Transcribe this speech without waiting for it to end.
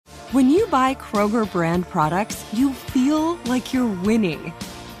When you buy Kroger brand products, you feel like you're winning.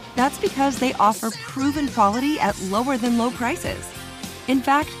 That's because they offer proven quality at lower than low prices. In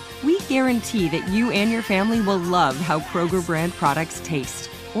fact, we guarantee that you and your family will love how Kroger brand products taste,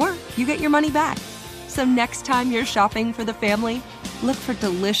 or you get your money back. So next time you're shopping for the family, look for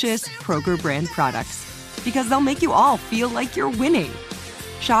delicious Kroger brand products, because they'll make you all feel like you're winning.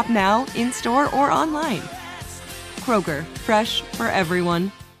 Shop now, in-store, or online. Kroger, fresh for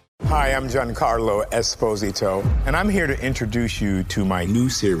everyone. Hi, I'm Giancarlo Esposito, and I'm here to introduce you to my new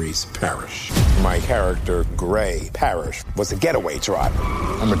series, Parrish. My character, Gray Parrish, was a getaway driver.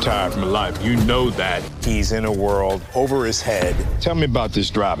 I'm retired from life. You know that. He's in a world over his head. Tell me about this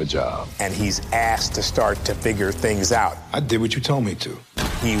driver job. And he's asked to start to figure things out. I did what you told me to.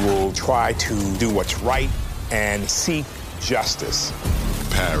 He will try to do what's right and seek justice.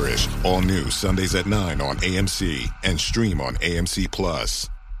 Parrish, all new Sundays at 9 on AMC and stream on AMC+.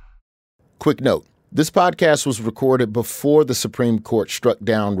 Quick note, this podcast was recorded before the Supreme Court struck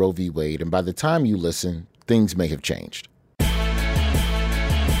down Roe v. Wade, and by the time you listen, things may have changed.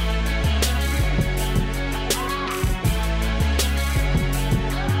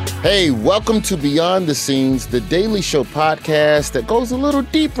 Hey, welcome to Beyond the Scenes, the Daily Show podcast that goes a little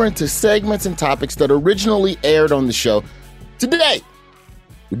deeper into segments and topics that originally aired on the show. Today,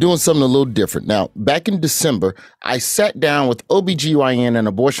 we're doing something a little different. Now, back in December, I sat down with OBGYN and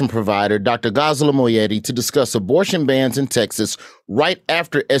abortion provider Dr. Ghazala Moayedi to discuss abortion bans in Texas right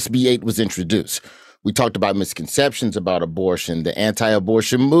after SB 8 was introduced. We talked about misconceptions about abortion, the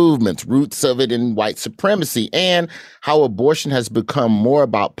anti-abortion movements, roots of it in white supremacy, and how abortion has become more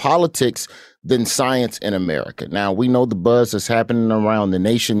about politics than science in America. Now, we know the buzz is happening around the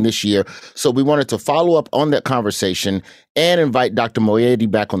nation this year, so we wanted to follow up on that conversation and invite Dr. Moayedi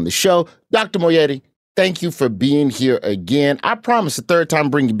back on the show. Dr. Moayedi, thank you for being here again. I promise the third time I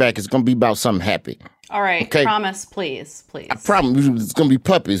bring you back, it's going to be about something happy. All right. Okay? Promise, please. I promise it's going to be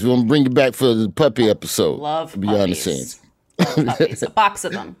puppies. We're going to bring you back for the puppy episode. Love Beyond puppies. the Scenes. Love puppies. A box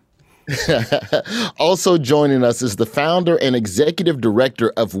of them. Also joining us is the founder and executive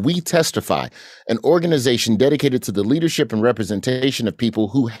director of We Testify, an organization dedicated to the leadership and representation of people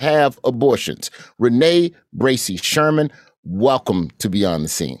who have abortions. Renee Bracey Sherman, welcome to Beyond the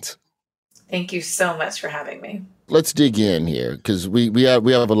Scenes. Thank you so much for having me. Let's dig in here because we have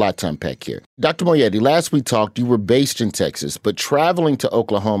a lot to unpack here. Dr. Moayedi, last we talked, you were based in Texas, but traveling to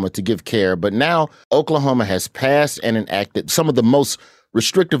Oklahoma to give care. But now Oklahoma has passed and enacted some of the most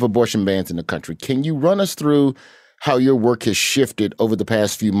restrictive abortion bans in the country. Can you run us through how your work has shifted over the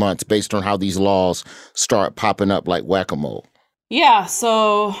past few months based on how these laws start popping up like whack-a-mole? Yeah.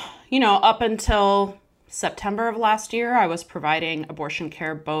 So, up until September of last year, I was providing abortion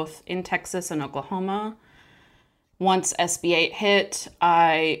care both in Texas and Oklahoma. Once SB 8 hit,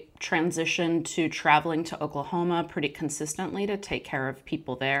 I transitioned to traveling to Oklahoma pretty consistently to take care of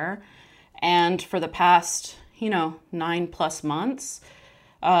people there. And for the past, 9+ months,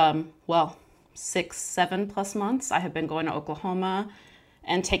 6-7+ months, I have been going to Oklahoma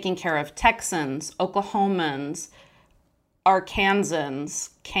and taking care of Texans, Oklahomans,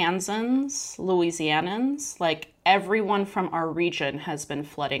 Arkansans, Kansans, Louisianans, like everyone from our region has been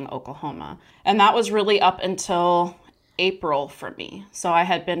flooding Oklahoma. And that was really up until April for me. So I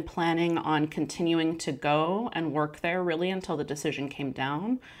had been planning on continuing to go and work there really until the decision came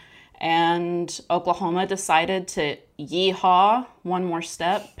down. And Oklahoma decided to yeehaw one more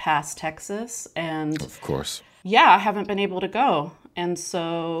step past Texas. And of course, I haven't been able to go. And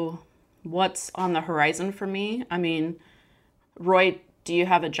so what's on the horizon for me? I mean, Roy, do you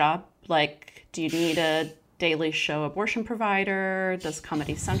have a job? Like, do you need a Daily Show abortion provider? Does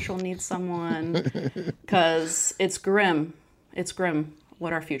Comedy Central need someone? Because it's grim. It's grim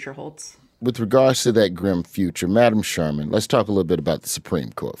what our future holds. With regards to that grim future, Madam Sherman, let's talk a little bit about the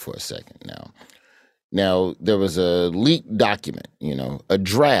Supreme Court for a second now. Now, there was a leaked document, a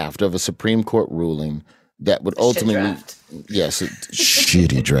draft of a Supreme Court ruling that would ultimately, yes, a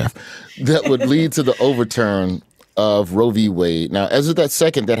shitty draft, that would lead to the overturn of Roe v. Wade. Now, as of that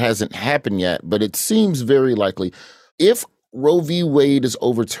second, that hasn't happened yet, but it seems very likely. If Roe v. Wade is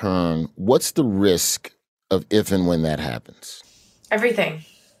overturned, what's the risk of if and when that happens? Everything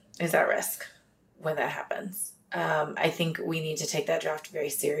is at risk when that happens. I think we need to take that draft very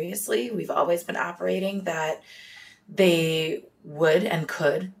seriously. We've always been operating that they would and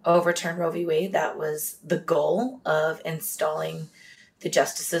could overturn Roe v. Wade. That was the goal of installing the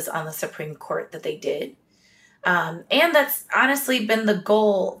justices on the Supreme Court that they did. And that's honestly been the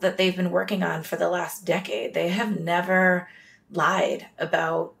goal that they've been working on for the last decade. They have never lied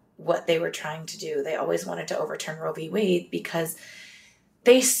about what they were trying to do. They always wanted to overturn Roe v. Wade because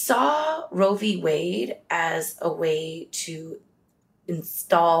they saw Roe v. Wade as a way to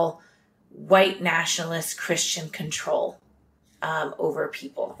install white nationalist Christian control over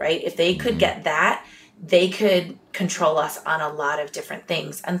people, right? If they could get that, they could control us on a lot of different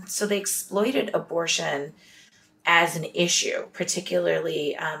things. And so they exploited abortion as an issue,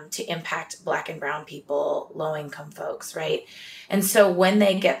 particularly to impact Black and brown people, low-income folks, right? And so when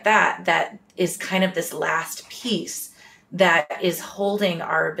they get that, that is kind of this last piece that is holding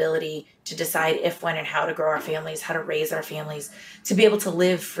our ability to decide if, when, and how to grow our families, how to raise our families, to be able to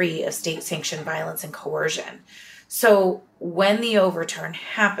live free of state-sanctioned violence and coercion. So when the overturn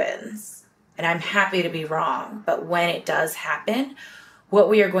happens, and I'm happy to be wrong, but when it does happen, what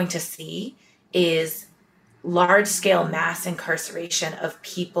we are going to see is large-scale mass incarceration of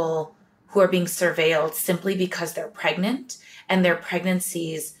people who are being surveilled simply because they're pregnant, and their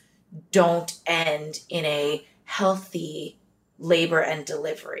pregnancies don't end in a healthy labor and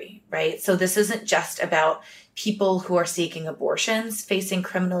delivery, right? So this isn't just about people who are seeking abortions, facing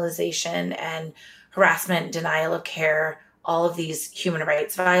criminalization and harassment, denial of care, all of these human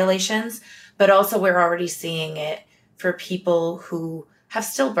rights violations, but also we're already seeing it for people who have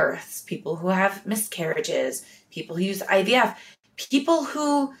stillbirths, people who have miscarriages, people who use IVF, people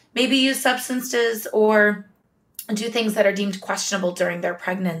who maybe use substances or do things that are deemed questionable during their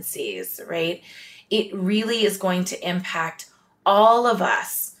pregnancies, right? It really is going to impact all of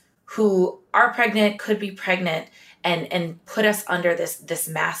us who are pregnant, could be pregnant, and put us under this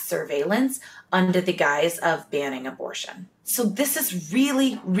mass surveillance under the guise of banning abortion. So this is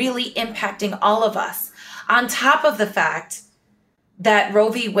really, really impacting all of us, on top of the fact that Roe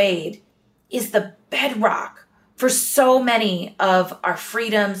v. Wade is the bedrock for so many of our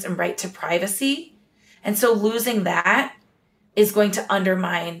freedoms and right to privacy. And so losing that is going to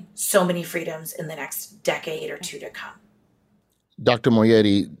undermine so many freedoms in the next decade or two to come. Dr.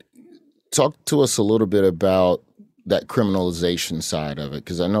 Moyeti, talk to us a little bit about that criminalization side of it,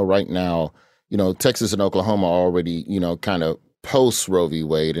 because I know right now, Texas and Oklahoma are already, kind of post Roe v.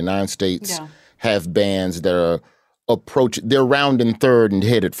 Wade, and 9 states have bans that are they're rounding third and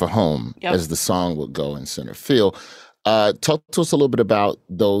headed for home, as the song would go in center field. Talk to us a little bit about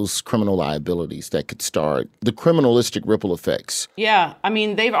those criminal liabilities that could start, the criminalistic ripple effects. Yeah, I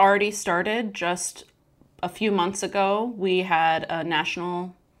mean, they've already started. Just a few months ago, we had a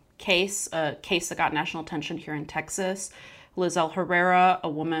national case, a case that got national attention here in Texas. Lizelle Herrera, a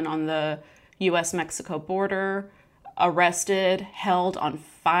woman on the U.S.-Mexico border, arrested, held on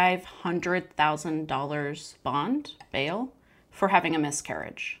 $500,000 bond bail for having a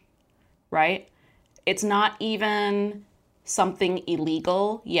miscarriage, right? It's not even something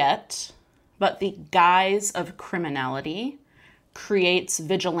illegal yet, but the guise of criminality creates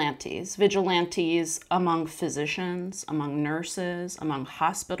vigilantes among physicians, among nurses, among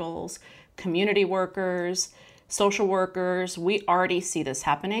hospitals, community workers, social workers. We already see this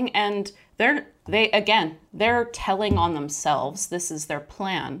happening, and they're telling on themselves. This is their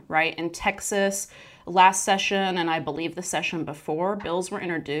plan, right? In Texas, last session, and I believe the session before, bills were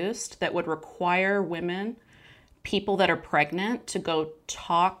introduced that would require women, people that are pregnant, to go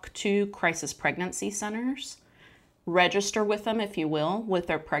talk to crisis pregnancy centers, register with them, if you will, with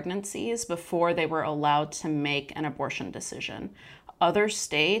their pregnancies before they were allowed to make an abortion decision. Other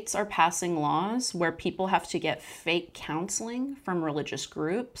states are passing laws where people have to get fake counseling from religious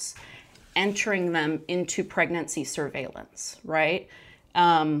groups, entering them into pregnancy surveillance, right?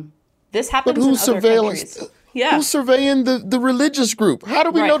 This happens in other countries. Yeah. Who's surveying the religious group? How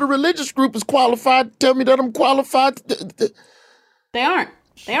do we know the religious group is qualified? Tell me that I'm qualified. They aren't.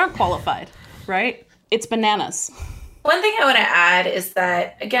 They aren't qualified, right? It's bananas. One thing I want to add is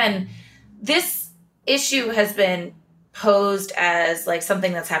that, again, this issue has been posed as like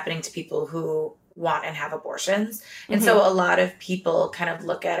something that's happening to people who want and have abortions. And so a lot of people kind of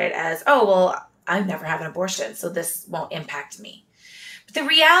look at it as, oh, well, I've never had an abortion, so this won't impact me. But the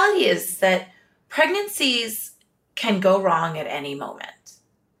reality is that pregnancies can go wrong at any moment.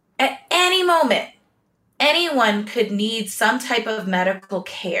 At any moment, anyone could need some type of medical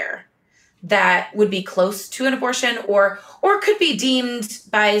care that would be close to an abortion or could be deemed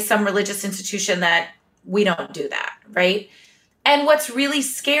by some religious institution that we don't do that, right? And what's really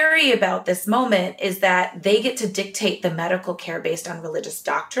scary about this moment is that they get to dictate the medical care based on religious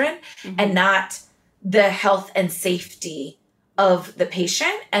doctrine and not the health and safety of the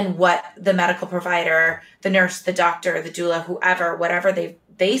patient and what the medical provider, the nurse, the doctor, the doula, whoever, whatever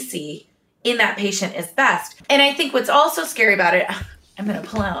they see in that patient is best. And I think what's also scary about it, I'm going to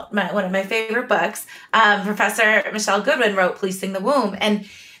pull out one of my favorite books. Professor Michelle Goodwin wrote Policing the Womb. And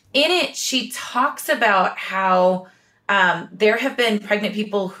in it, she talks about how There have been pregnant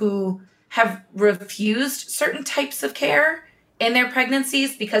people who have refused certain types of care in their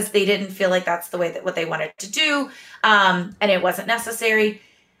pregnancies because they didn't feel like that's the way that what they wanted to do, and it wasn't necessary.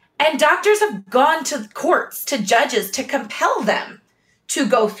 And doctors have gone to courts, to judges, to compel them to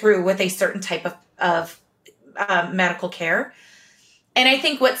go through with a certain type of medical care. And I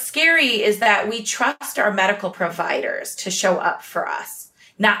think what's scary is that we trust our medical providers to show up for us,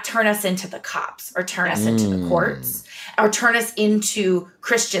 not turn us into the cops or turn us into the courts or turn us into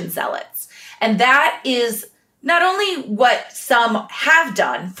Christian zealots. And that is not only what some have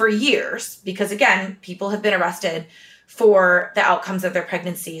done for years, because again, people have been arrested for the outcomes of their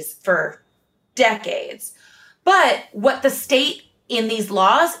pregnancies for decades, but what the state in these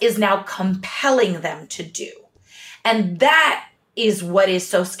laws is now compelling them to do. And that is what is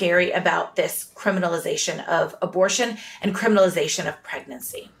so scary about this criminalization of abortion and criminalization of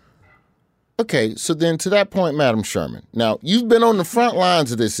pregnancy. Okay, so then to that point, Madam Sherman, now you've been on the front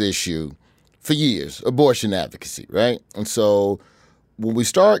lines of this issue for years, abortion advocacy, right? And so when we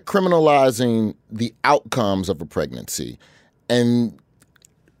start criminalizing the outcomes of a pregnancy and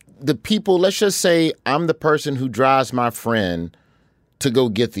the people, let's just say I'm the person who drives my friend to go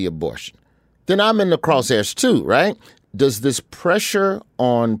get the abortion, then I'm in the crosshairs too, right? Does this pressure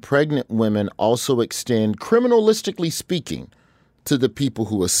on pregnant women also extend, criminalistically speaking, to the people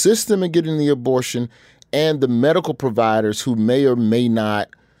who assist them in getting the abortion and the medical providers who may or may not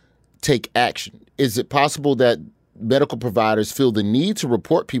take action? Is it possible that medical providers feel the need to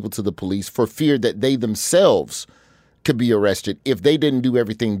report people to the police for fear that they themselves could be arrested if they didn't do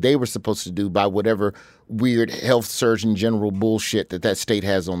everything they were supposed to do by whatever weird health surgeon general bullshit that state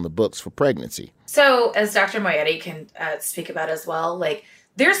has on the books for pregnancy? So as Dr. Moietti can speak about as well, like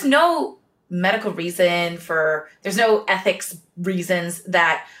there's no medical reason there's no ethics reasons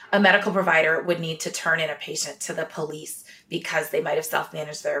that a medical provider would need to turn in a patient to the police because they might have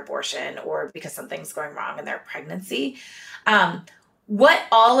self-managed their abortion or because something's going wrong in their pregnancy. What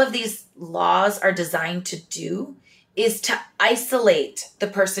all of these laws are designed to do is to isolate the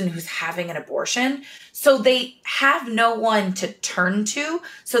person who's having an abortion so they have no one to turn to,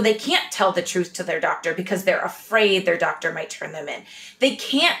 so they can't tell the truth to their doctor because they're afraid their doctor might turn them in. They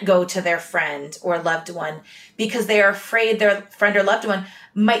can't go to their friend or loved one because they are afraid their friend or loved one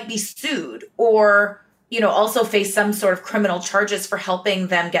might be sued or, also face some sort of criminal charges for helping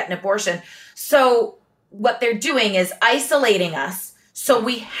them get an abortion. So what they're doing is isolating us so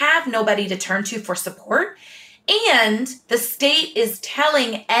we have nobody to turn to for support. And the state is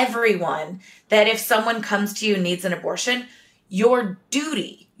telling everyone that if someone comes to you and needs an abortion, your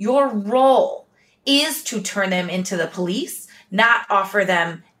duty, your role is to turn them into the police, not offer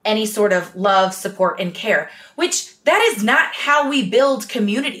them any sort of love, support, and care, which that is not how we build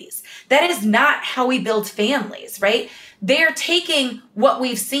communities. That is not how we build families, right? They're taking what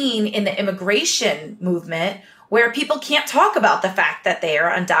we've seen in the immigration movement, where people can't talk about the fact that they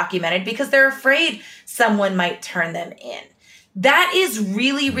are undocumented because they're afraid someone might turn them in. That is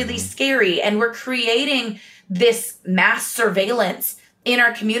really, really scary. And we're creating this mass surveillance in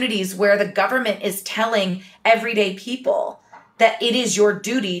our communities where the government is telling everyday people that it is your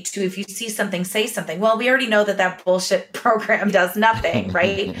duty to, if you see something, say something. Well, we already know that bullshit program does nothing,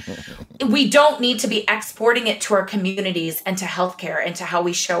 right? We don't need to be exporting it to our communities and to healthcare and to how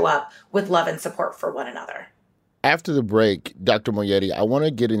we show up with love and support for one another. After the break, Dr. Moietti, I want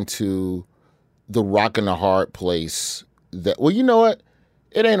to get into the rock and a hard place that, well, you know what?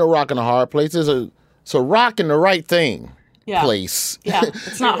 It ain't a rock and a hard place. It's a rock and the right thing place. Yeah,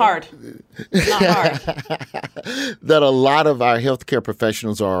 it's not hard. It's not hard. That a lot of our healthcare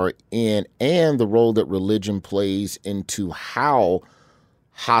professionals are in, and the role that religion plays into how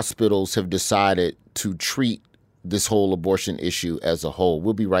hospitals have decided to treat this whole abortion issue as a whole.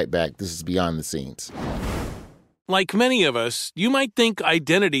 We'll be right back. This is Beyond the Scenes. Like many of us, you might think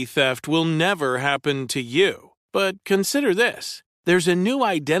identity theft will never happen to you. But consider this. There's a new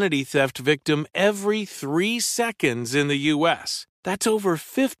identity theft victim every 3 seconds in the U.S. That's over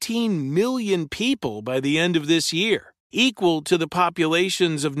 15 million people by the end of this year, equal to the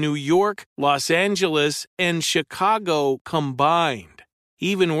populations of New York, Los Angeles, and Chicago combined.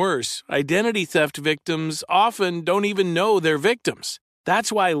 Even worse, identity theft victims often don't even know they're victims.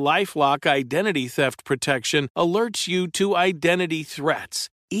 That's why LifeLock Identity Theft Protection alerts you to identity threats,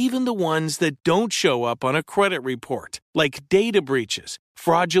 even the ones that don't show up on a credit report, like data breaches,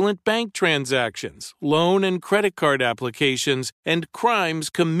 fraudulent bank transactions, loan and credit card applications, and crimes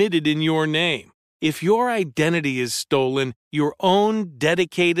committed in your name. If your identity is stolen, your own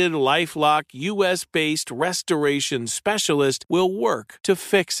dedicated LifeLock U.S.-based restoration specialist will work to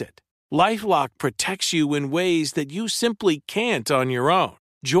fix it. LifeLock protects you in ways that you simply can't on your own.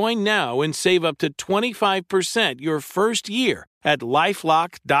 Join now and save up to 25% your first year at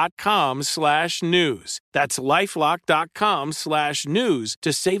LifeLock.com/news. That's LifeLock.com/news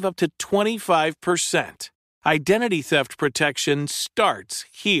to save up to 25%. Identity theft protection starts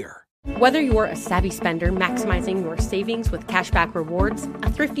here. Whether you're a savvy spender maximizing your savings with cashback rewards,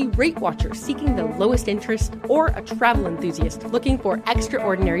 a thrifty rate watcher seeking the lowest interest, or a travel enthusiast looking for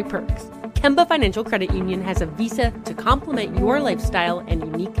extraordinary perks, Kemba Financial Credit Union has a visa to complement your lifestyle and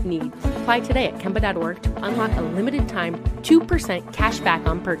unique needs. Apply today at Kemba.org to unlock a limited time 2% cash back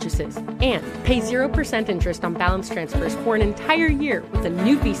on purchases and pay 0% interest on balance transfers for an entire year with a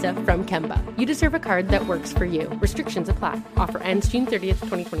new visa from Kemba. You deserve a card that works for you. Restrictions apply. Offer ends June 30th,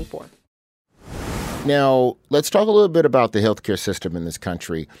 2024. Now, let's talk a little bit about the healthcare system in this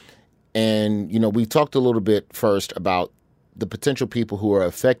country. And, we talked a little bit first about the potential people who are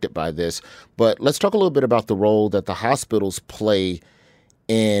affected by this, but let's talk a little bit about the role that the hospitals play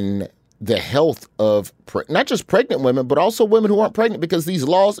in the health of not just pregnant women, but also women who aren't pregnant, because these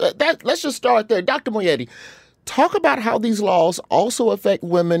laws, let's just start there. Dr. Moyeti, talk about how these laws also affect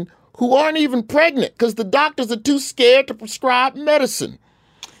women who aren't even pregnant because the doctors are too scared to prescribe medicine.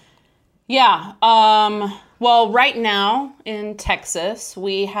 Yeah. Well, right now in Texas,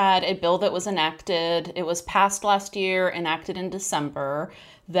 we had a bill that was enacted. It was passed last year, enacted in December,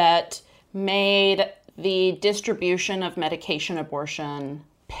 that made the distribution of medication abortion,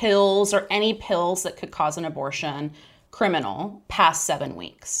 pills, or any pills that could cause an abortion criminal past 7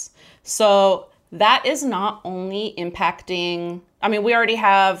 weeks. So that is not only impacting, we already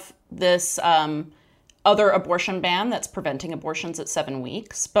have this other abortion ban that's preventing abortions at 7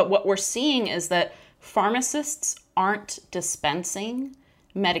 weeks. But what we're seeing is that pharmacists aren't dispensing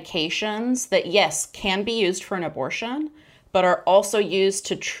medications that, yes, can be used for an abortion, but are also used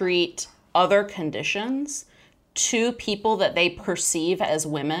to treat other conditions to people that they perceive as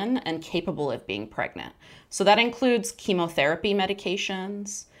women and capable of being pregnant. So that includes chemotherapy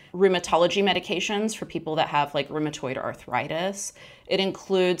medications, rheumatology medications for people that have rheumatoid arthritis. It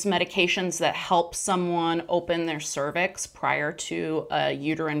includes medications that help someone open their cervix prior to a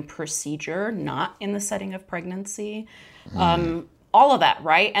uterine procedure, not in the setting of pregnancy. All of that,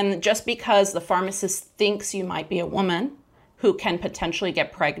 right? And just because the pharmacist thinks you might be a woman who can potentially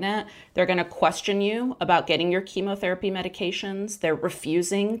get pregnant, they're going to question you about getting your chemotherapy medications. They're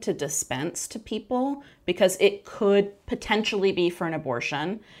refusing to dispense to people because it could potentially be for an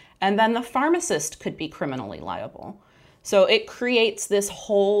abortion. And then the pharmacist could be criminally liable. So it creates this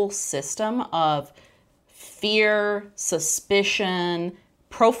whole system of fear, suspicion,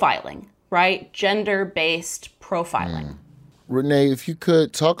 profiling, right? Gender-based profiling. Renee, if you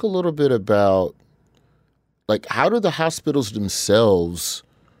could talk a little bit about, how do the hospitals themselves,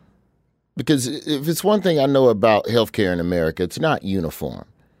 because if it's one thing I know about healthcare in America, it's not uniform.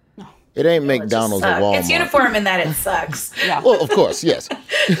 No. It ain't McDonald's or Walmart. It's uniform in that it sucks. Yeah. Well, of course, yes.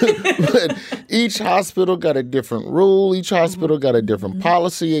 But each hospital got a different rule. Each hospital got a different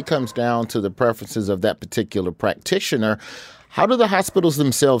policy. It comes down to the preferences of that particular practitioner. How do the hospitals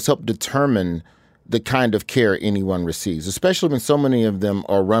themselves help determine the kind of care anyone receives, especially when so many of them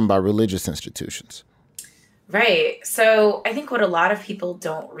are run by religious institutions? Right. So I think what a lot of people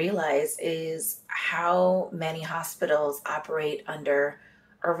don't realize is how many hospitals operate under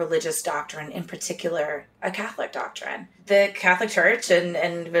a religious doctrine, in particular, a Catholic doctrine. The Catholic Church and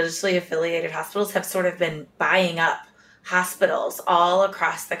religiously affiliated hospitals have sort of been buying up hospitals all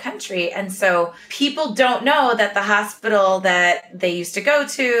across the country. And so people don't know that the hospital that they used to go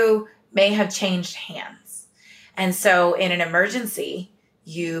to may have changed hands. And so in an emergency,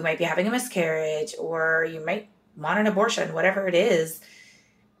 you might be having a miscarriage or you might want an abortion, whatever it is.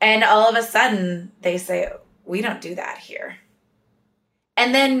 And all of a sudden they say, we don't do that here.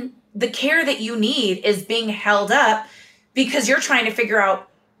 And then the care that you need is being held up because you're trying to figure out,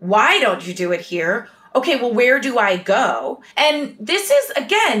 why don't you do it here? Okay, well, where do I go? And this is,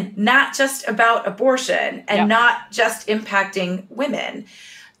 again, not just about abortion and not just impacting women.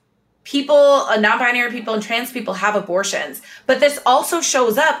 People, non-binary people and trans people have abortions, but this also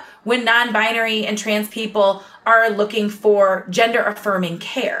shows up when non-binary and trans people are looking for gender-affirming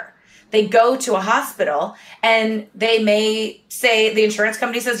care. They go to a hospital and they may say, the insurance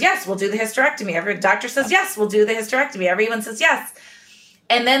company says, yes, we'll do the hysterectomy. Every doctor says, yes, we'll do the hysterectomy. Everyone says yes.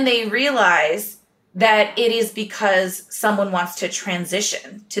 And then they realize that it is because someone wants to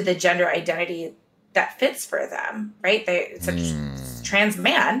transition to the gender identity that fits for them, right? It's a trans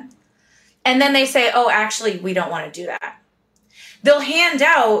man. And then they say, oh, actually, we don't want to do that. They'll hand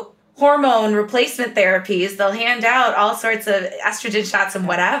out hormone replacement therapies. They'll hand out all sorts of estrogen shots and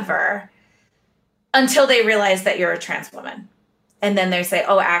whatever until they realize that you're a trans woman. And then they say,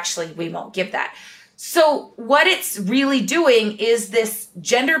 oh, actually, we won't give that. So what it's really doing is this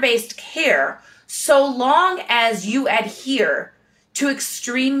gender-based care, so long as you adhere to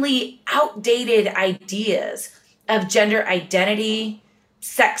extremely outdated ideas of gender identity,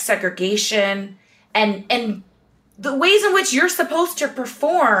 sex segregation, and the ways in which you're supposed to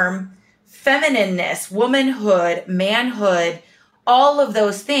perform feminineness, womanhood, manhood, all of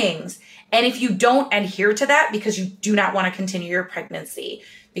those things. And if you don't adhere to that because you do not want to continue your pregnancy,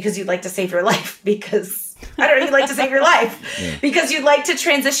 because you'd like to save your life, because, I don't know, you'd like to save your life, because you'd like to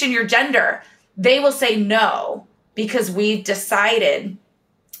transition your gender, they will say no, because we've decided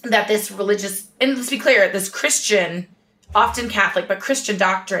that this religious, and let's be clear, this Christian, often Catholic, but Christian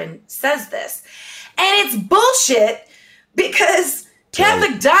doctrine says this. And it's bullshit, because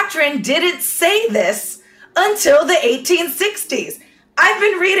Catholic doctrine didn't say this until the 1860s. I've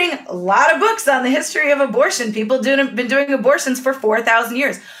been reading a lot of books on the history of abortion. People been doing abortions for 4,000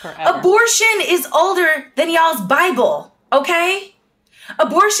 years. Forever. Abortion is older than y'all's Bible, okay?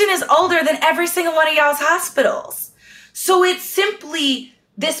 Abortion is older than every single one of y'all's hospitals. So it's simply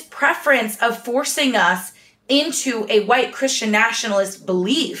this preference of forcing us into a white Christian nationalist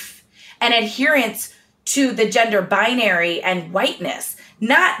belief and adherence to the gender binary and whiteness,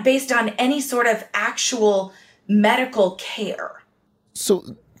 not based on any sort of actual medical care.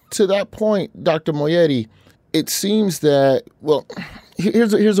 So to that point, Dr. Moyeti, it seems that, well,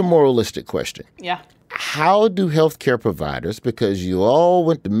 here's a moralistic question. Yeah. How do healthcare providers, because you all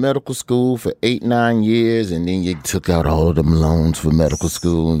went to medical school for 8-9 years and then you took out all of them loans for medical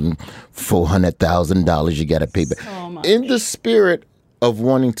school and $400,000 you got to pay back. So much. In the spirit of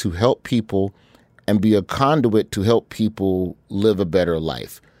wanting to help people and be a conduit to help people live a better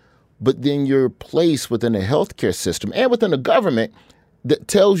life, but then you're placed within a healthcare system and within a government that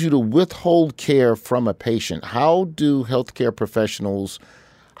tells you to withhold care from a patient. How do healthcare professionals,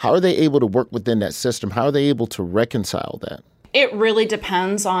 how are they able to work within that system? How are they able to reconcile that? It really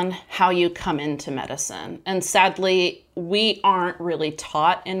depends on how you come into medicine. And sadly, we aren't really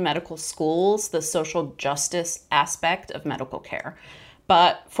taught in medical schools the social justice aspect of medical care.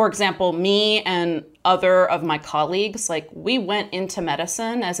 But for example, me and other of my colleagues, we went into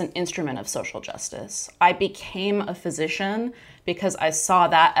medicine as an instrument of social justice. I became a physician because I saw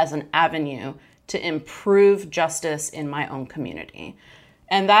that as an avenue to improve justice in my own community.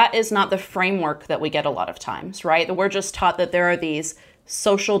 And that is not the framework that we get a lot of times, right? We're just taught that there are these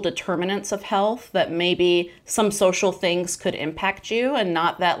social determinants of health, that maybe some social things could impact you, and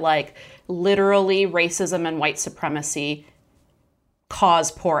not that literally racism and white supremacy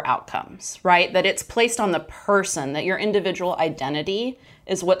cause poor outcomes, right? That it's placed on the person, that your individual identity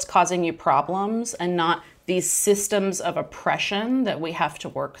is what's causing you problems and not these systems of oppression that we have to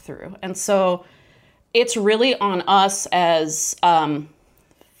work through. And so it's really on us as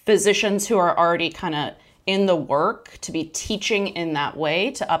physicians who are already kind of in the work to be teaching in that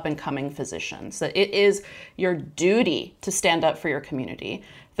way to up and coming physicians, that it is your duty to stand up for your community,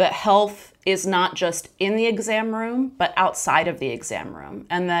 that health is not just in the exam room, but outside of the exam room,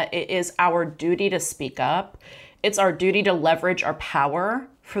 and that it is our duty to speak up. It's our duty to leverage our power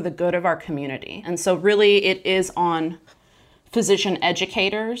for the good of our community. And so really it is on physician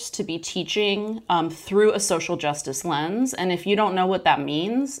educators to be teaching through a social justice lens. And if you don't know what that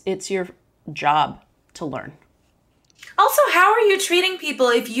means, it's your job to learn. Also, how are you treating people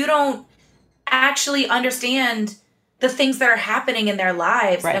if you don't actually understand the things that are happening in their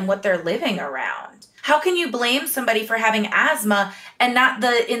lives and what they're living around? How can you blame somebody for having asthma and not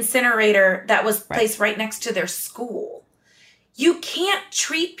the incinerator that was placed right next to their school? You can't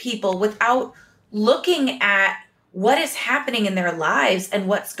treat people without looking at what is happening in their lives and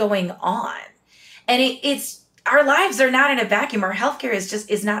what's going on. And it's our lives are not in a vacuum. Our healthcare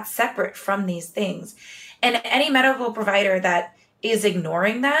is not separate from these things. And any medical provider that is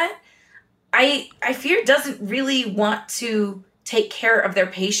ignoring that, I fear doesn't really want to take care of their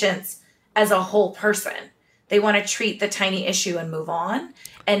patients as a whole person. They want to treat the tiny issue and move on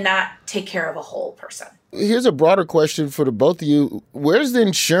and not take care of a whole person. Here's a broader question for the both of you. Where does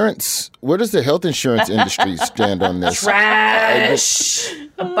the health insurance industry stand on this? Trash.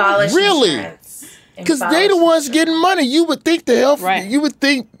 Abolish insurance. Because they the ones getting money. You would think the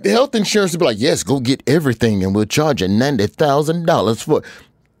health insurance would be like, yes, go get everything and we'll charge you $90,000 for it.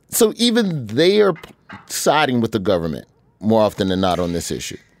 So even they are siding with the government more often than not on this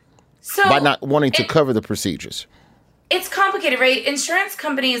issue by not wanting to cover the procedures. It's complicated, right? Insurance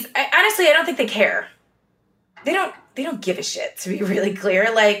companies, honestly, I don't think they care. They don't don't give a shit, to be really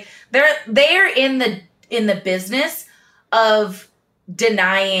clear. Like they're in the business of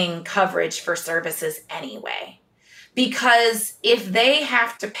denying coverage for services anyway. Because if they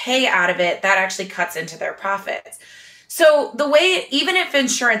have to pay out of it, that actually cuts into their profits. So the way, even if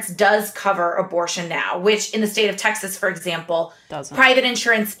insurance does cover abortion now, which in the state of Texas, for example, private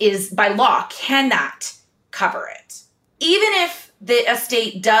insurance is by law cannot cover it. Even if a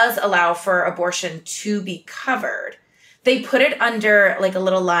state does allow for abortion to be covered, they put it under like a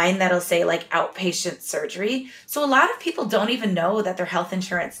little line that'll say like outpatient surgery. So a lot of people don't even know that their health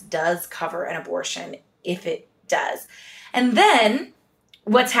insurance does cover an abortion if it does. And then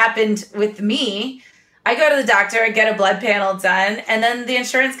what's happened with me, I go to the doctor, I get a blood panel done, and then the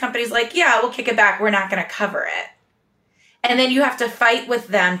insurance company's like, yeah, we'll kick it back. We're not going to cover it. And then you have to fight with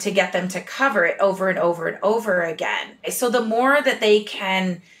them to get them to cover it over and over and over again. So the more that they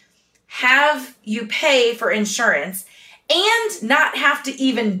can have you pay for insurance and not have to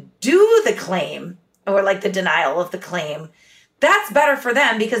even do the claim or like the denial of the claim, that's better for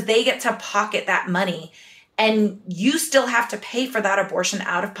them because they get to pocket that money. And you still have to pay for that abortion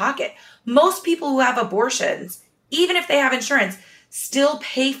out of pocket. Most people who have abortions, even if they have insurance, still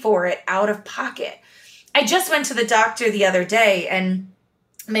pay for it out of pocket. I just went to the doctor the other day, and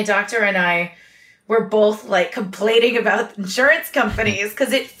my doctor and I were both like complaining about insurance companies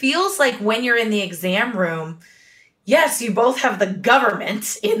because it feels like when you're in the exam room, yes, you both have the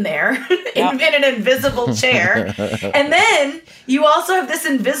government in there in an invisible chair. And then you also have this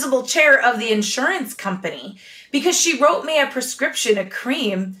invisible chair of the insurance company because she wrote me a prescription, a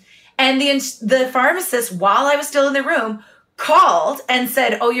cream. And the pharmacist, while I was still in the room, called and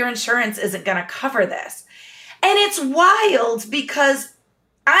said, oh, your insurance isn't going to cover this. And it's wild because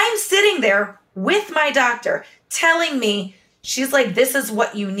I'm sitting there with my doctor telling me, she's like, this is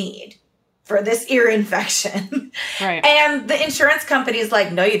what you need for this ear infection. Right. And the insurance company is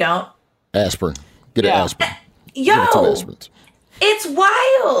like, no, you don't. Aspirin. Get an aspirin. Yo, it's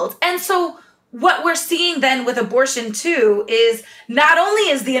wild. And so what we're seeing then with abortion too is not only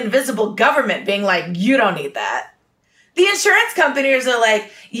is the invisible government being like, you don't need that. The insurance companies are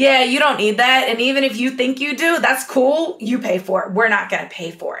like, yeah, you don't need that. And even if you think you do, that's cool. You pay for it. We're not going to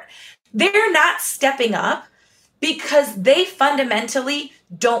pay for it. They're not stepping up because they fundamentally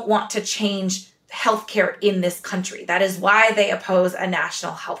don't want to change healthcare in this country. That is why they oppose a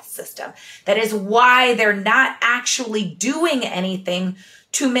national health system. That is why they're not actually doing anything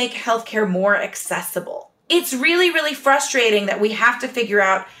to make healthcare more accessible. It's really, really frustrating that we have to figure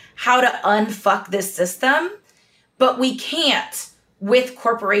out how to unfuck this system, but we can't with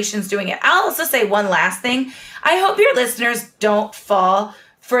corporations doing it. I'll also say one last thing. I hope your listeners don't fall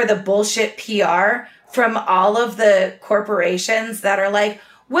for the bullshit PR from all of the corporations that are like,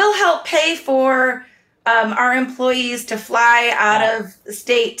 we'll help pay for our employees to fly out of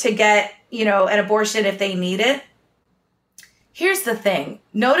state to get, an abortion if they need it. Here's the thing.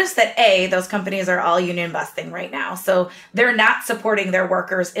 Notice that those companies are all union busting right now. So they're not supporting their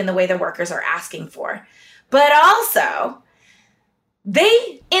workers in the way the workers are asking for. But also,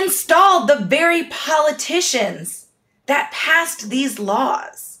 they installed the very politicians that passed these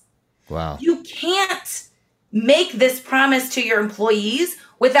laws. Wow. You can't make this promise to your employees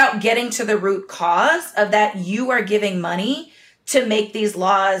without getting to the root cause of that you are giving money to make these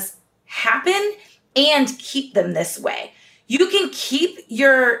laws happen and keep them this way. You can keep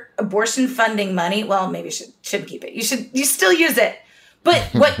your abortion funding money. Well, maybe you shouldn't keep it. You still use it. But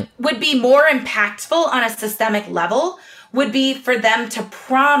what would be more impactful on a systemic level would be for them to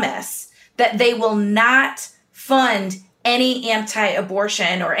promise that they will not fund any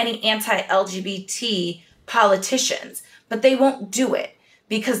anti-abortion or any anti-LGBT politicians. But they won't do it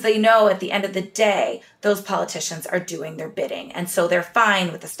because they know at the end of the day, those politicians are doing their bidding. And so they're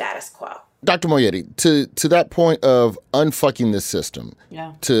fine with the status quo. Dr. Moyeti, to that point of unfucking this system,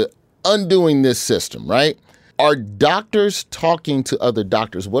 to undoing this system, right? Are doctors talking to other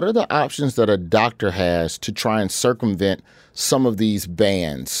doctors? What are the options that a doctor has to try and circumvent some of these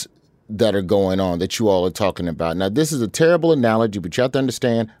bans that are going on that you all are talking about? Now, this is a terrible analogy, but you have to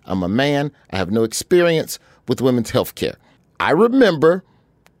understand, I'm a man. I have no experience with women's health care. I remember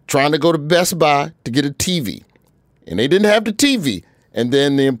trying to go to Best Buy to get a TV, and they didn't have the TV. And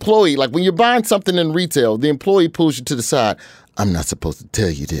then the employee, like when you're buying something in retail, the employee pulls you to the side. I'm not supposed to tell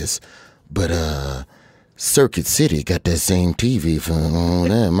you this, but Circuit City got that same TV for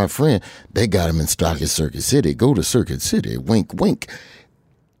my friend. They got them in stock at Circuit City. Go to Circuit City. Wink, wink.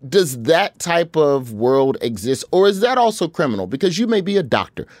 Does that type of world exist, or is that also criminal? Because you may be a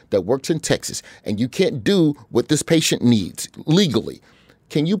doctor that works in Texas and you can't do what this patient needs legally.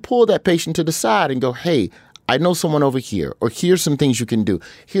 Can you pull that patient to the side and go, hey, I know someone over here, or here's some things you can do.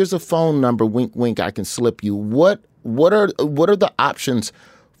 Here's a phone number, wink, wink, I can slip you. What are the options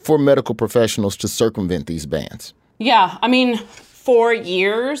for medical professionals to circumvent these bans? Yeah, I mean, for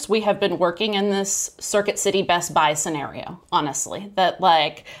years, we have been working in this Circuit City Best Buy scenario, honestly. That,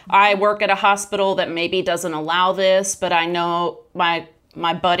 like, I work at a hospital that maybe doesn't allow this, but I know my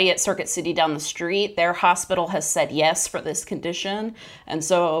buddy at Circuit City down the street, their hospital has said yes for this condition. And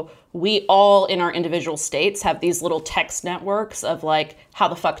so we all in our individual states have these little text networks of like, how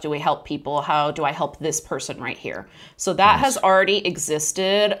the fuck do we help people? How do I help this person right here? So that has already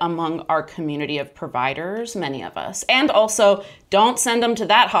existed among our community of providers, many of us. And also, don't send them to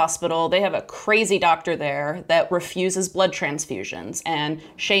that hospital. They have a crazy doctor there that refuses blood transfusions and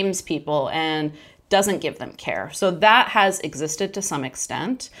shames people and doesn't give them care. So that has existed to some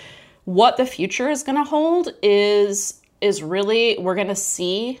extent. What the future is going to hold is really, we're going to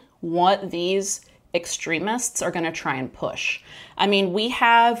see what these extremists are going to try and push. I mean, we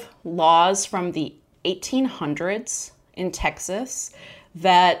have laws from the 1800s in Texas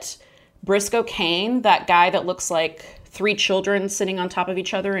that Briscoe Cain, that guy that looks like 3 children sitting on top of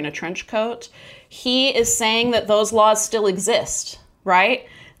each other in a trench coat, he is saying that those laws still exist, right?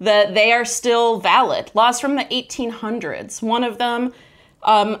 That they are still valid. Laws from the 1800s. One of them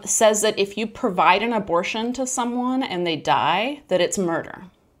says that if you provide an abortion to someone and they die, that it's murder.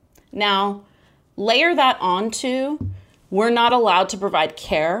 Now, layer that onto, we're not allowed to provide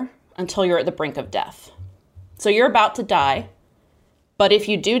care until you're at the brink of death. So you're about to die, but if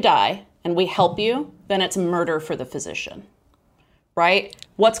you do die and we help you, then it's murder for the physician, right?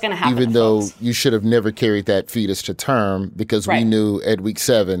 What's going to happen? Even though you should have never carried that fetus to term because we knew at week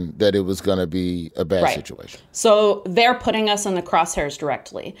 7 that it was going to be a bad situation. So they're putting us in the crosshairs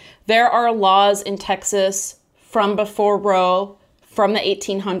directly. There are laws in Texas from before Roe, from the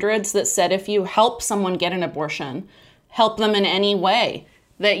 1800s, that said if you help someone get an abortion, help them in any way,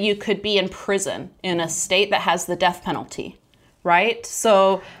 that you could be in prison in a state that has the death penalty. Right?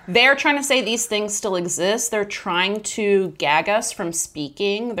 So they're trying to say these things still exist. They're trying to gag us from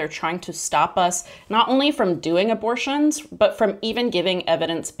speaking. They're trying to stop us not only from doing abortions, but from even giving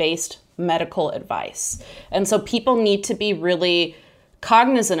evidence-based medical advice. And so people need to be really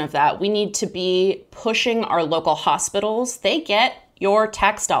cognizant of that. We need to be pushing our local hospitals. They get your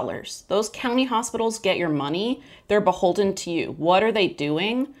tax dollars. Those county hospitals get your money. They're beholden to you. What are they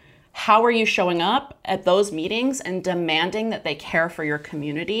doing? How are you showing up at those meetings and demanding that they care for your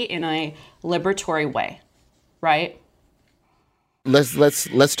community in a liberatory way, right?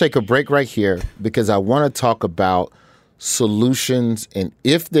 Let's take a break right here because I want to talk about solutions and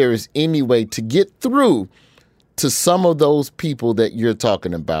if there is any way to get through to some of those people that you're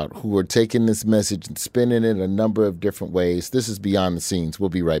talking about who are taking this message and spinning it a number of different ways. This is Beyond the Scenes. We'll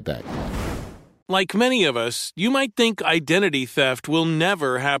be right back. Like many of us, you might think identity theft will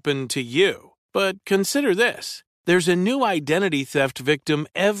never happen to you. But consider this. There's a new identity theft victim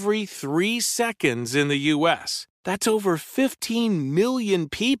every 3 seconds in the U.S. That's over 15 million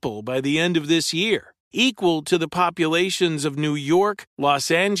people by the end of this year, equal to the populations of New York,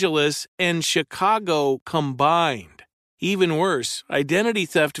 Los Angeles, and Chicago combined. Even worse, identity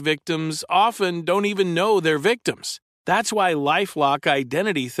theft victims often don't even know they're victims. That's why LifeLock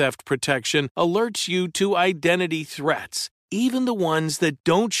Identity Theft Protection alerts you to identity threats, even the ones that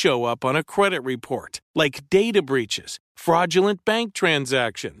don't show up on a credit report, like data breaches, fraudulent bank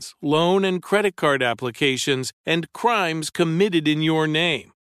transactions, loan and credit card applications, and crimes committed in your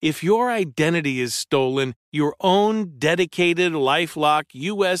name. If your identity is stolen, your own dedicated LifeLock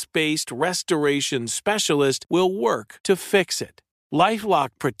U.S.-based restoration specialist will work to fix it.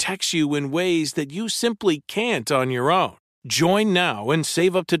 LifeLock protects you in ways that you simply can't on your own. Join now and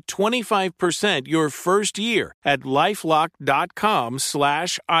save up to 25% your first year at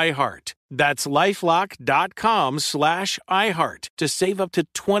LifeLock.com/iHeart. That's LifeLock.com/iHeart to save up to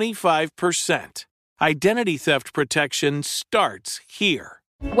 25%. Identity theft protection starts here.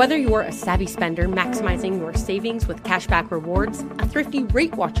 Whether you're a savvy spender maximizing your savings with cashback rewards, a thrifty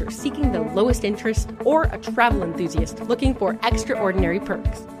rate watcher seeking the lowest interest, or a travel enthusiast looking for extraordinary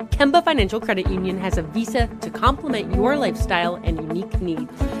perks, Kemba Financial Credit Union has a visa to complement your lifestyle and unique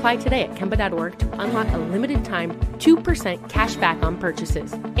needs. Apply today at Kemba.org to unlock a limited time 2% cash back on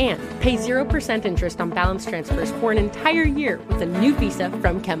purchases and pay 0% interest on balance transfers for an entire year with a new visa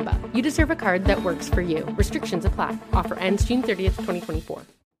from Kemba. You deserve a card that works for you. Restrictions apply. Offer ends June 30th, 2024.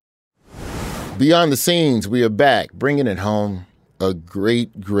 Beyond the Scenes, we are back, bringing it home. A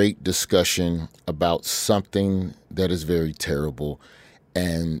great discussion about something that is very terrible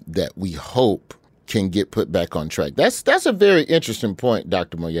and that we hope can get put back on track. That's a very interesting point,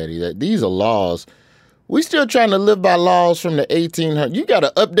 Dr. Moyeti, that these are laws We still trying to live by laws from the 1800s. You got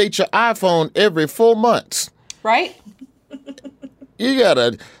to update your iPhone every 4 months. Right? You got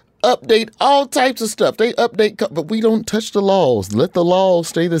to update all types of stuff. They update, but we don't touch the laws. Let the laws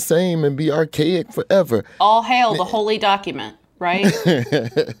stay the same and be archaic forever. All hail the holy document, right?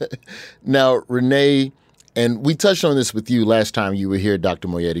 Now, Renee, and we touched on this with you last time you were here, Dr.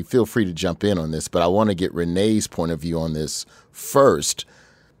 Moyetti. Feel free to jump in on this, but I want to get Renee's point of view on this first.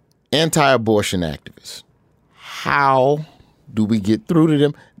 Anti-abortion activists. How do we get through to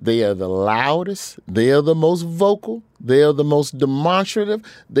them? They are the loudest. They are the most vocal. They are the most demonstrative.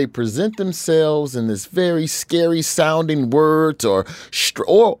 They present themselves in this very scary sounding words or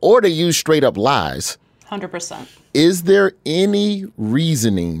they use straight up lies. 100%. Is there any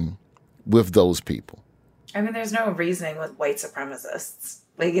reasoning with those people? I mean, there's no reasoning with white supremacists.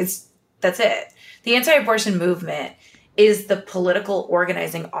 That's it. The anti-abortion movement is the political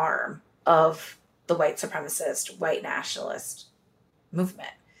organizing arm of the white supremacist, white nationalist movement.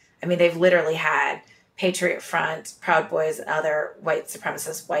 I mean, they've literally had Patriot Front, Proud Boys, and other white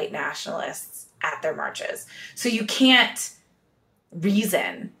supremacist, white nationalists at their marches. So you can't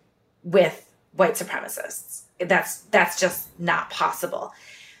reason with white supremacists. That's just not possible.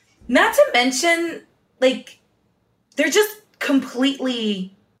 Not to mention, they're just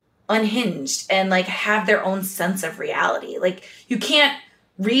completely unhinged and have their own sense of reality. You can't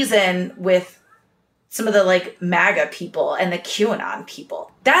reason with some of the MAGA people and the QAnon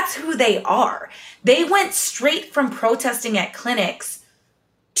people. That's who they are. They went straight from protesting at clinics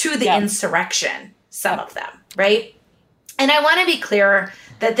to the insurrection, some of them, right? And I want to be clear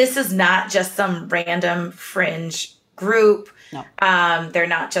that this is not just some random fringe group. No. They're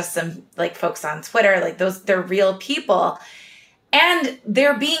not just some folks on Twitter. They're real people. And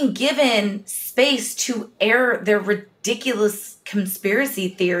they're being given space to air their ridiculous conspiracy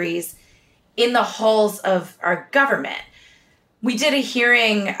theories in the halls of our government. We did a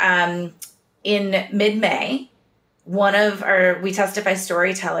hearing in mid-May. One of our We Testify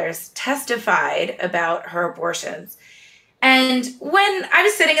storytellers testified about her abortions. And when I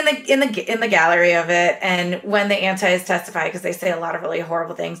was sitting in the gallery of it, and when the antis testify, because they say a lot of really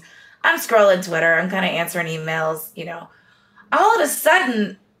horrible things, I'm scrolling Twitter, I'm kind of answering emails, all of a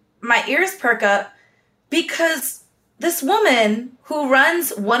sudden my ears perk up because this woman who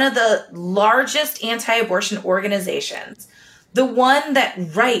runs one of the largest anti-abortion organizations, the one that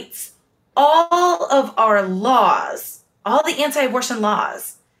writes all of our laws, all the anti-abortion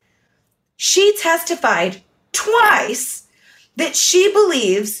laws, she testified twice that she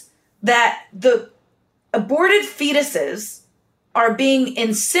believes that the aborted fetuses are being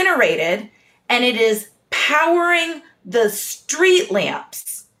incinerated and it is powering the street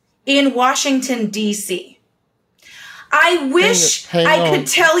lamps in Washington, D.C. I wish I could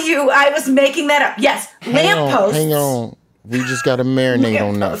tell you I was making that up. Yes, lampposts. Hang on. We just got to marinate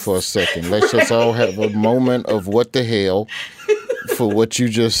on that for a second. Let's just all have a moment of what the hell for what you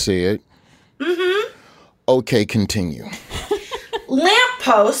just said. Mm-hmm. Okay, continue.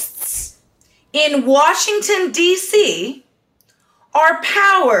 Lampposts in Washington, D.C. are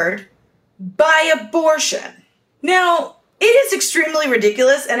powered by abortion. Now, it is extremely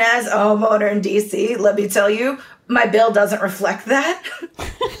ridiculous, and as a homeowner in D.C., let me tell you, my bill doesn't reflect that.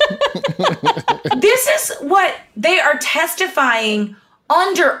 This is what they are testifying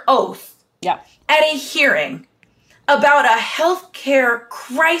under oath at a hearing about a healthcare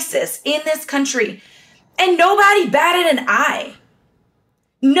crisis in this country, and nobody batted an eye.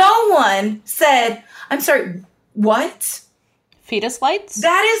 No one said, I'm sorry, what? Fetus lights?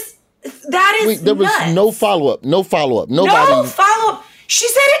 That is Wait, there was nuts. no follow-up. Nobody. No follow-up. She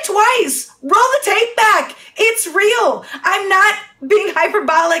said it twice. Roll the tape back. It's real. I'm not being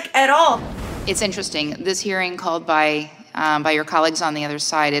hyperbolic at all. It's interesting. This hearing called by your colleagues on the other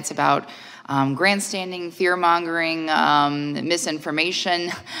side, it's about grandstanding, fear-mongering,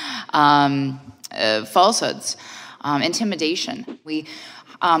 misinformation, falsehoods, intimidation. We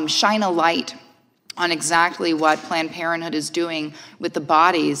shine a light on exactly what Planned Parenthood is doing with the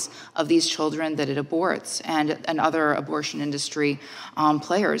bodies of these children that it aborts and other abortion industry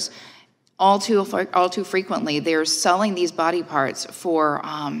players. All too frequently, they're selling these body parts for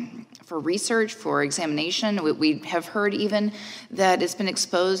research, for examination. We have heard even that it's been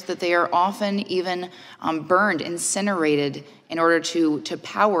exposed that they are often even burned, incinerated in order to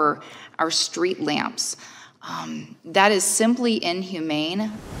power our street lamps. That is simply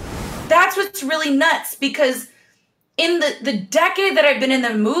inhumane. That's what's really nuts, because in the decade that I've been in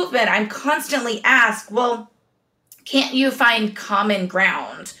the movement, I'm constantly asked, well, can't you find common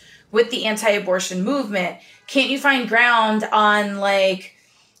ground with the anti-abortion movement? Can't you find ground on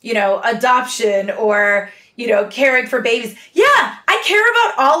adoption or, caring for babies. Yeah, I care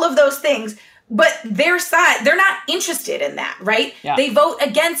about all of those things. But their side, they're not interested in that, right? Yeah. They vote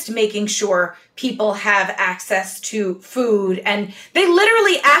against making sure people have access to food. And they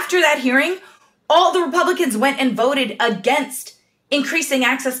literally, after that hearing, all the Republicans went and voted against increasing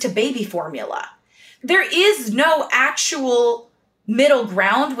access to baby formula. There is no actual middle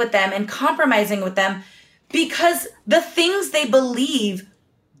ground with them and compromising with them because the things they believe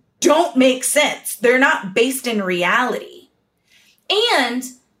don't make sense. They're not based in reality. And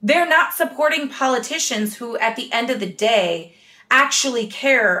they're not supporting politicians who, at the end of the day, actually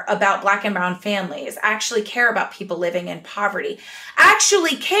care about Black and brown families, actually care about people living in poverty,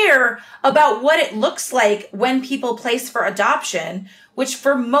 actually care about what it looks like when people place for adoption, which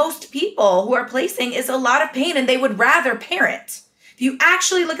for most people who are placing is a lot of pain and they would rather parent. If you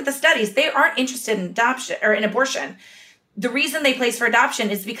actually look at the studies, they aren't interested in adoption or in abortion. The reason they place for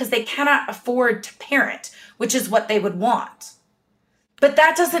adoption is because they cannot afford to parent, which is what they would want. But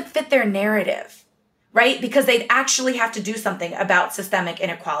that doesn't fit their narrative, right? Because they'd actually have to do something about systemic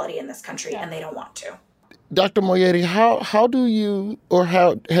inequality in this country, and they don't want to. Dr. Moayedi, how do you, or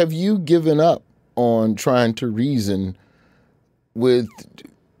how have you given up on trying to reason with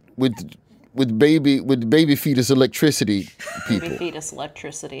baby fetus electricity people? Baby fetus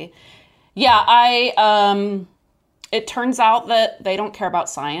electricity. Yeah, it turns out that they don't care about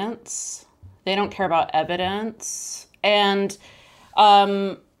science. They don't care about evidence. And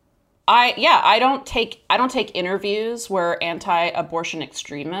I don't take interviews where anti-abortion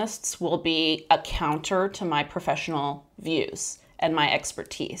extremists will be a counter to my professional views and my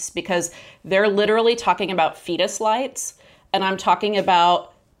expertise, because they're literally talking about fetus lights, and I'm talking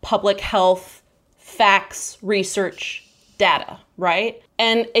about public health, facts, research, data, right?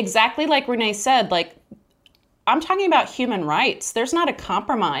 And exactly like Renee said, I'm talking about human rights. There's not a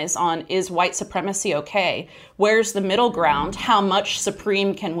compromise on, is white supremacy okay? Where's the middle ground? How much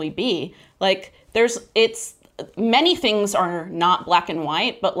supreme can we be? Many things are not black and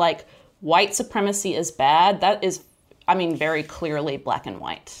white, but white supremacy is bad. That is, very clearly black and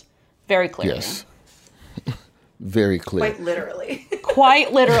white. Very clearly. Yes. Very clear. Quite literally.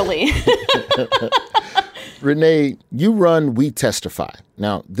 Quite literally. Renee, you run We Testify.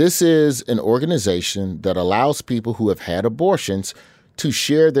 Now, this is an organization that allows people who have had abortions to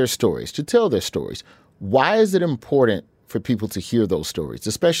share their stories, to tell their stories. Why is it important for people to hear those stories,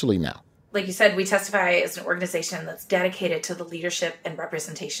 especially now? Like you said, We Testify is an organization that's dedicated to the leadership and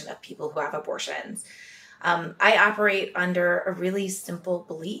representation of people who have abortions. I operate under a really simple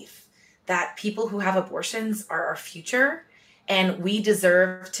belief that people who have abortions are our future, and we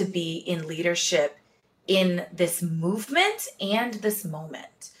deserve to be in leadership in this movement and this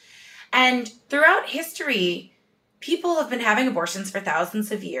moment. And throughout history, people have been having abortions for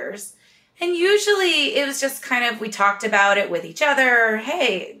thousands of years. And usually it was just kind of, we talked about it with each other.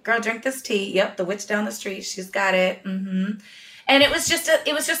 Hey, girl, drink this tea. Yep, the witch down the street, she's got it. Mm-hmm. And it was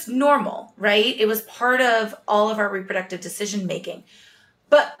just normal, right? It was part of all of our reproductive decision making.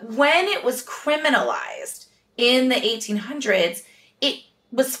 But when it was criminalized in the 1800s, it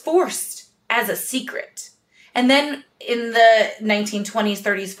was forced as a secret. And then in the 1920s,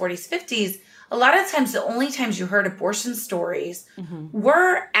 30s, 40s, 50s, a lot of times the only times you heard abortion stories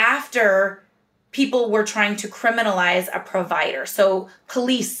were after people were trying to criminalize a provider. So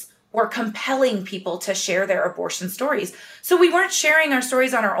police were compelling people to share their abortion stories. So we weren't sharing our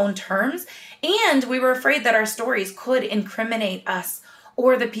stories on our own terms, and we were afraid that our stories could incriminate us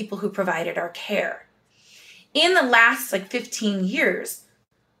or the people who provided our care. In the last 15 years,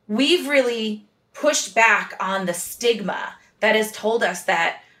 we've really pushed back on the stigma that has told us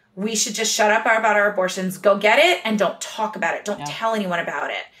that we should just shut up about our abortions, go get it, and don't talk about it. Don't tell anyone about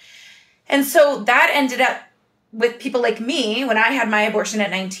it. And so that ended up with people like me. When I had my abortion at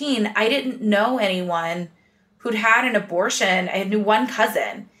 19, I didn't know anyone who'd had an abortion. I knew one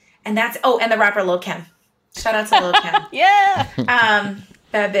cousin, and and the rapper Lil' Kim. Shout out to Lil' Kim. Yeah.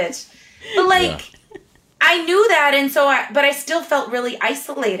 Bad bitch. But I knew that, and but I still felt really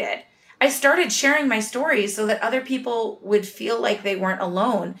isolated. I started sharing my stories so that other people would feel like they weren't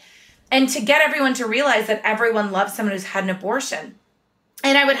alone, and to get everyone to realize that everyone loves someone who's had an abortion.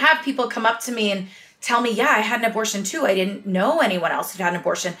 And I would have people come up to me and tell me, yeah, I had an abortion too. I didn't know anyone else who'd had an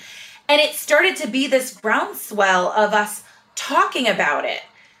abortion. And it started to be this groundswell of us talking about it.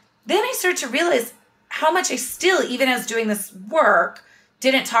 Then I started to realize how much I still, even as doing this work,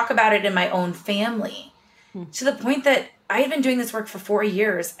 didn't talk about it in my own family. To the point that I had been doing this work for 4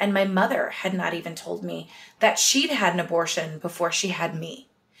 years, and my mother had not even told me that she'd had an abortion before she had me.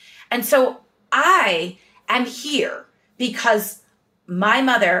 And so I am here because my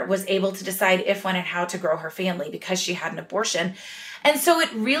mother was able to decide if, when, and how to grow her family because she had an abortion. And so it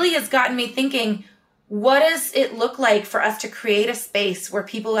really has gotten me thinking, what does it look like for us to create a space where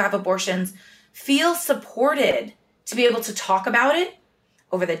people who have abortions feel supported to be able to talk about it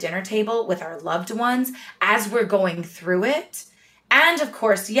over the dinner table with our loved ones as we're going through it? And of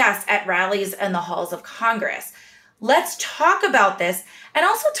course, yes, at rallies and the halls of Congress. Let's talk about this and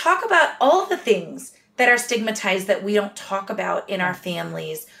also talk about all the things that are stigmatized that we don't talk about in our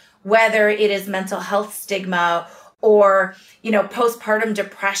families, whether it is mental health stigma or, postpartum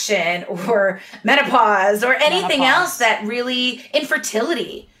depression or menopause or anything else that really,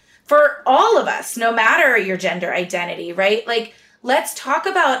 infertility for all of us, no matter your gender identity, right? Like, let's talk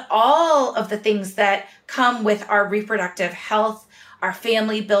about all of the things that come with our reproductive health, our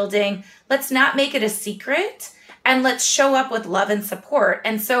family building. Let's not make it a secret, and let's show up with love and support.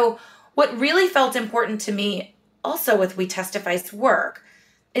 And so what really felt important to me also with We Testify's work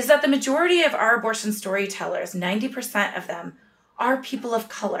is that the majority of our abortion storytellers, 90% of them, are people of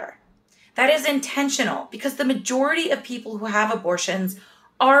color. That is intentional because the majority of people who have abortions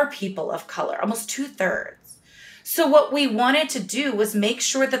are people of color, almost 2/3. So what we wanted to do was make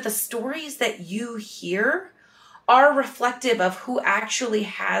sure that the stories that you hear are reflective of who actually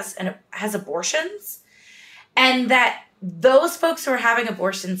has abortions, and that those folks who are having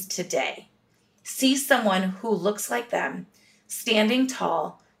abortions today see someone who looks like them, standing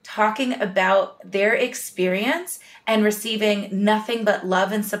tall, talking about their experience and receiving nothing but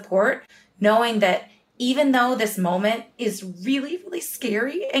love and support, knowing that even though this moment is really, really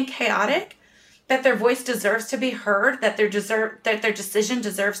scary and chaotic, that their voice deserves to be heard, that their decision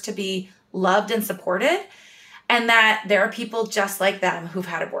deserves to be loved and supported, and that there are people just like them who've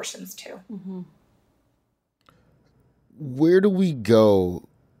had abortions too. Mm-hmm. Where do we go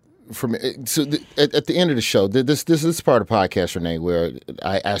from it? So at the end of the show, this is part of the podcast, Renee, where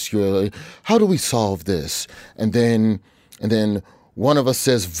I ask you, how do we solve this? And then one of us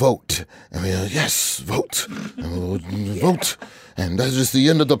says vote, and we yes, vote, and we'll vote, and that's just the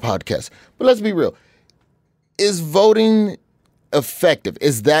end of the podcast. But let's be real: is voting effective?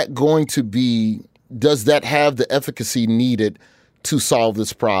 Is that going to be? Does that have the efficacy needed to solve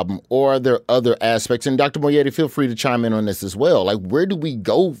this problem, or are there other aspects? And Dr. Moayedi, feel free to chime in on this as well. Like, where do we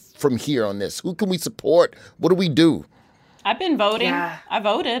go from here on this? Who can we support? What do we do? I've been voting. Yeah. I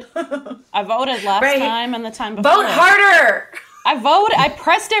voted. I voted last time and the time before. Vote harder. I voted. I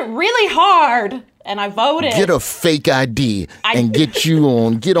pressed it really hard and I voted. Get a fake ID and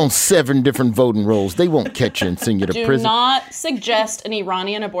get on 7 different voting rolls. They won't catch you and send you to prison. Do not suggest an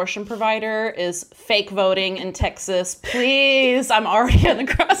Iranian abortion provider is fake voting in Texas. Please, I'm already in the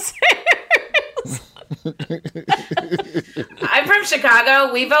crosshairs. I'm from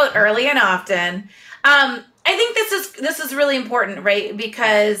Chicago. We vote early and often. I think this is really important, right?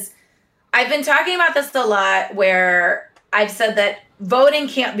 Because I've been talking about this a lot where I've said that voting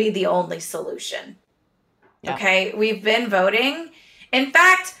can't be the only solution. Yeah. Okay, we've been voting. In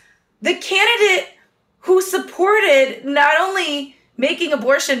fact, the candidate who supported not only making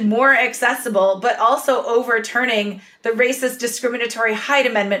abortion more accessible, but also overturning the racist, discriminatory Hyde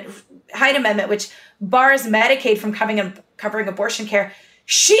Amendment, which bars Medicaid from covering abortion care,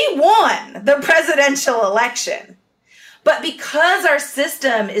 she won the presidential election. But because our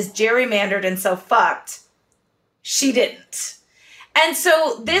system is gerrymandered and so fucked, she didn't. And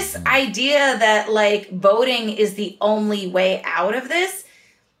so this idea that like voting is the only way out of this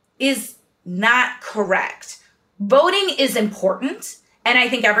is not correct. Voting is important, and I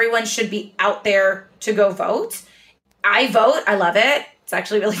think everyone should be out there to go vote. I vote. I love it. It's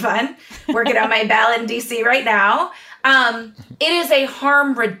actually really fun. Working on my ballot in DC right now. It is a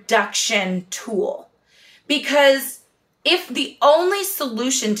harm reduction tool, because if the only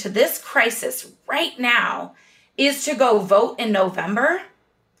solution to this crisis right now is to go vote in November,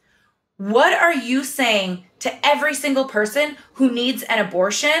 what are you saying to every single person who needs an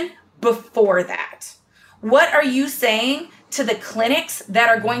abortion before that? What are you saying to the clinics that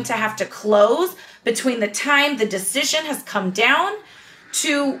are going to have to close between the time the decision has come down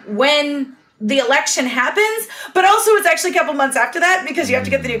to when the election happens? But also it's actually a couple months after that, because you have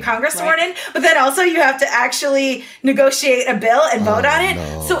to get the new Congress sworn in, but then also you have to actually negotiate a bill and vote on it.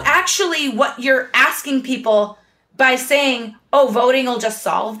 No. So actually what you're asking people by saying, oh, voting will just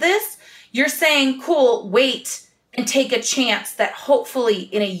solve this, you're saying, cool, wait and take a chance that hopefully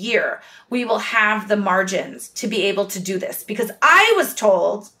in a year we will have the margins to be able to do this. Because I was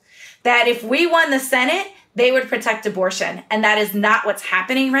told that if we won the Senate, they would protect abortion. And that is not what's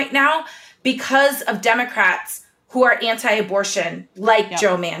happening right now, because of Democrats who are anti-abortion, like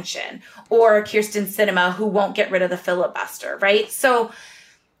Joe Manchin or Kyrsten Sinema, who won't get rid of the filibuster, right? So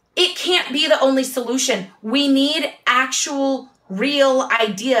it can't be the only solution. We need actual, real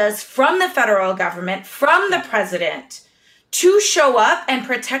ideas from the federal government, from the president, to show up and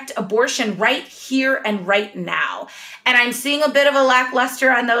protect abortion right here and right now. And I'm seeing a bit of a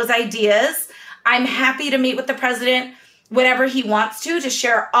lackluster on those ideas. I'm happy to meet with the president whenever he wants to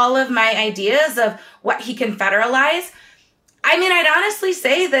share all of my ideas of what he can federalize. I mean, I'd honestly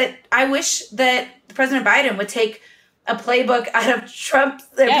say that I wish that President Biden would take a playbook out of Trump's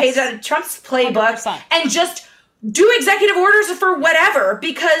page out of Trump's playbook 100%. And just do executive orders for whatever,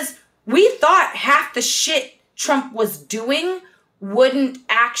 because we thought half the shit Trump was doing wouldn't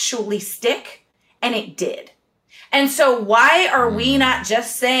actually stick, and it did. And so why are we not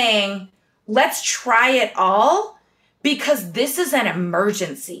just saying, let's try it all? Because this is an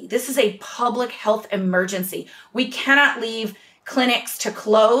emergency. This is a public health emergency. We cannot leave clinics to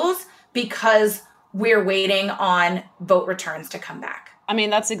close because we're waiting on vote returns to come back. I mean,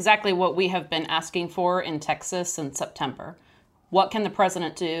 that's exactly what we have been asking for in Texas since September. What can the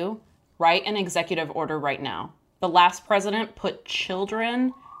president do? Write an executive order right now. The last president put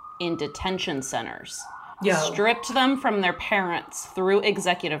children in detention centers, stripped them from their parents through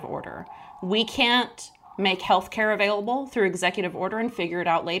executive order. We can't make healthcare available through executive order and figure it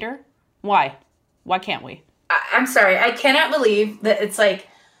out later. Why? Why can't we? I'm sorry. I cannot believe that it's like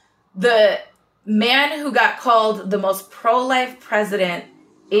the man who got called the most pro-life president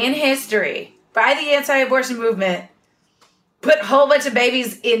in history by the anti-abortion movement put a whole bunch of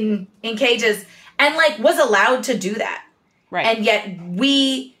babies in cages and like was allowed to do that. Right. And yet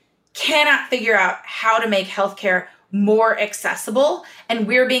we cannot figure out how to make healthcare more accessible. And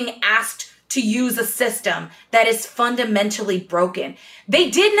we're being asked to use a system that is fundamentally broken. They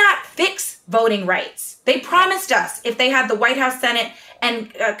did not fix voting rights. They promised us if they had the White House, Senate,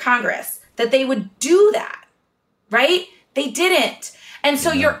 and Congress that they would do that, right? They didn't. And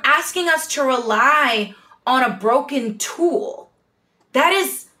so you're asking us to rely on a broken tool. That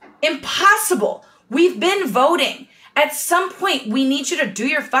is impossible. We've been voting. At some point, we need you to do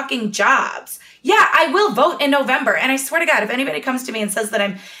your fucking jobs. Yeah, I will vote in November. And I swear to God, if anybody comes to me and says that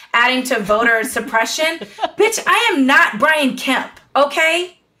I'm adding to voter suppression, bitch, I am not Brian Kemp,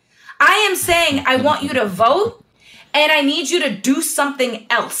 okay? I am saying I want you to vote and I need you to do something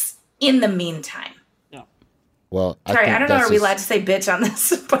else in the meantime. Yeah. Well, sorry, I don't know. Are we allowed to say bitch on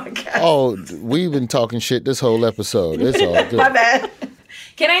this podcast? Oh, we've been talking shit this whole episode. It's all good. My bad.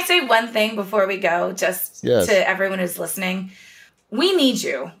 Can I say one thing before we go, just to everyone who's listening? We need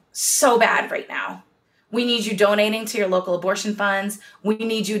you so bad right now. We need you donating to your local abortion funds. We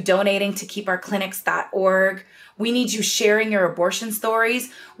need you donating to keepourclinics.org. We need you sharing your abortion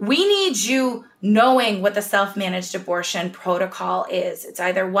stories. We need you knowing what the self-managed abortion protocol is. It's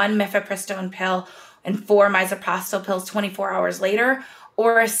either 1 mifepristone pill and 4 misoprostol pills 24 hours later,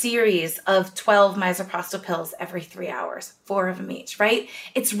 or a series of 12 misoprostol pills every 3 hours, 4 of them each, right?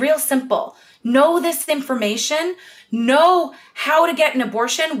 It's real simple. Know this information. Know how to get an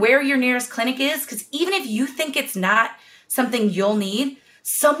abortion, where your nearest clinic is, because even if you think it's not something you'll need,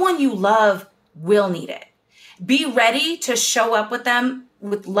 someone you love will need it. Be ready to show up with them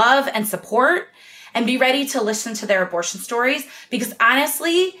with love and support, and be ready to listen to their abortion stories, because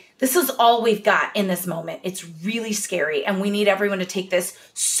honestly, this is all we've got in this moment. It's really scary, and we need everyone to take this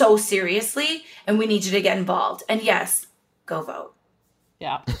so seriously, and we need you to get involved. And yes, go vote.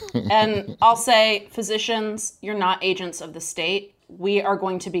 Yeah. And I'll say, physicians, you're not agents of the state. We are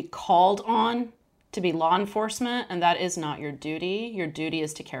going to be called on to be law enforcement, and that is not your duty. Your duty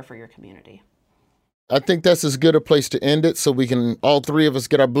is to care for your community. I think that's as good a place to end it, so we can, all three of us,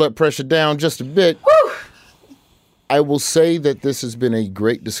 get our blood pressure down just a bit. Whew. I will say that this has been a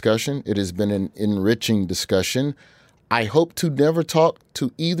great discussion. It has been an enriching discussion. I hope to never talk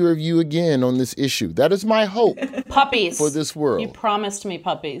to either of you again on this issue. That is my hope. Puppies. For this world. You promised me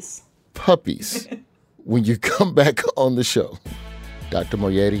puppies. Puppies. When you come back on the show. Dr.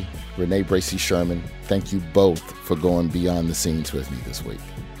 Moyeti, Renee Bracey Sherman, thank you both for going beyond the scenes with me this week.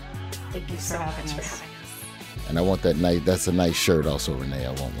 Thank you so much for having us. And I want that nice, that's a nice shirt also, Renee.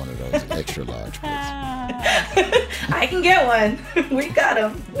 I want one of those extra large, please. I can get one. We got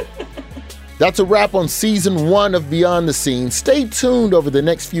them. That's a wrap on season 1 of Beyond the Scenes. Stay tuned over the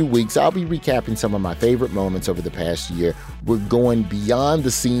next few weeks. I'll be recapping some of my favorite moments over the past year. We're going beyond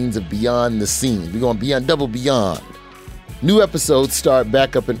the scenes of Beyond the Scenes. We're going beyond, double beyond. New episodes start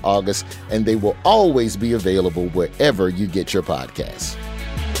back up in August, and they will always be available wherever you get your podcasts.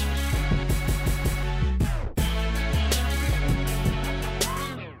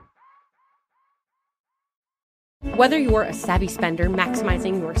 Whether you're a savvy spender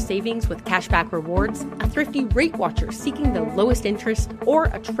maximizing your savings with cashback rewards, a thrifty rate watcher seeking the lowest interest, or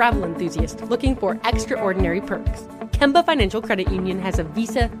a travel enthusiast looking for extraordinary perks, Kemba Financial Credit Union has a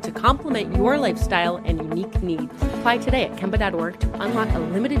visa to complement your lifestyle and unique needs. Apply today at Kemba.org to unlock a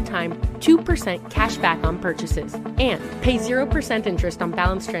limited time 2% cash back on purchases and pay 0% interest on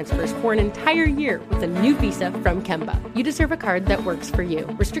balance transfers for an entire year with a new visa from Kemba. You deserve a card that works for you.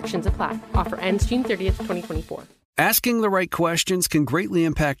 Restrictions apply. Offer ends June 30th, 2024. Asking the right questions can greatly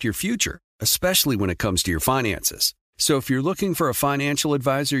impact your future, especially when it comes to your finances. So if you're looking for a financial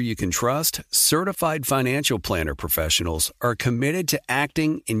advisor you can trust, certified financial planner professionals are committed to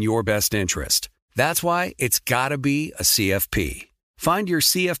acting in your best interest. That's why it's got to be a CFP. Find your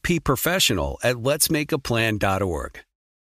CFP professional at letsmakeaplan.org.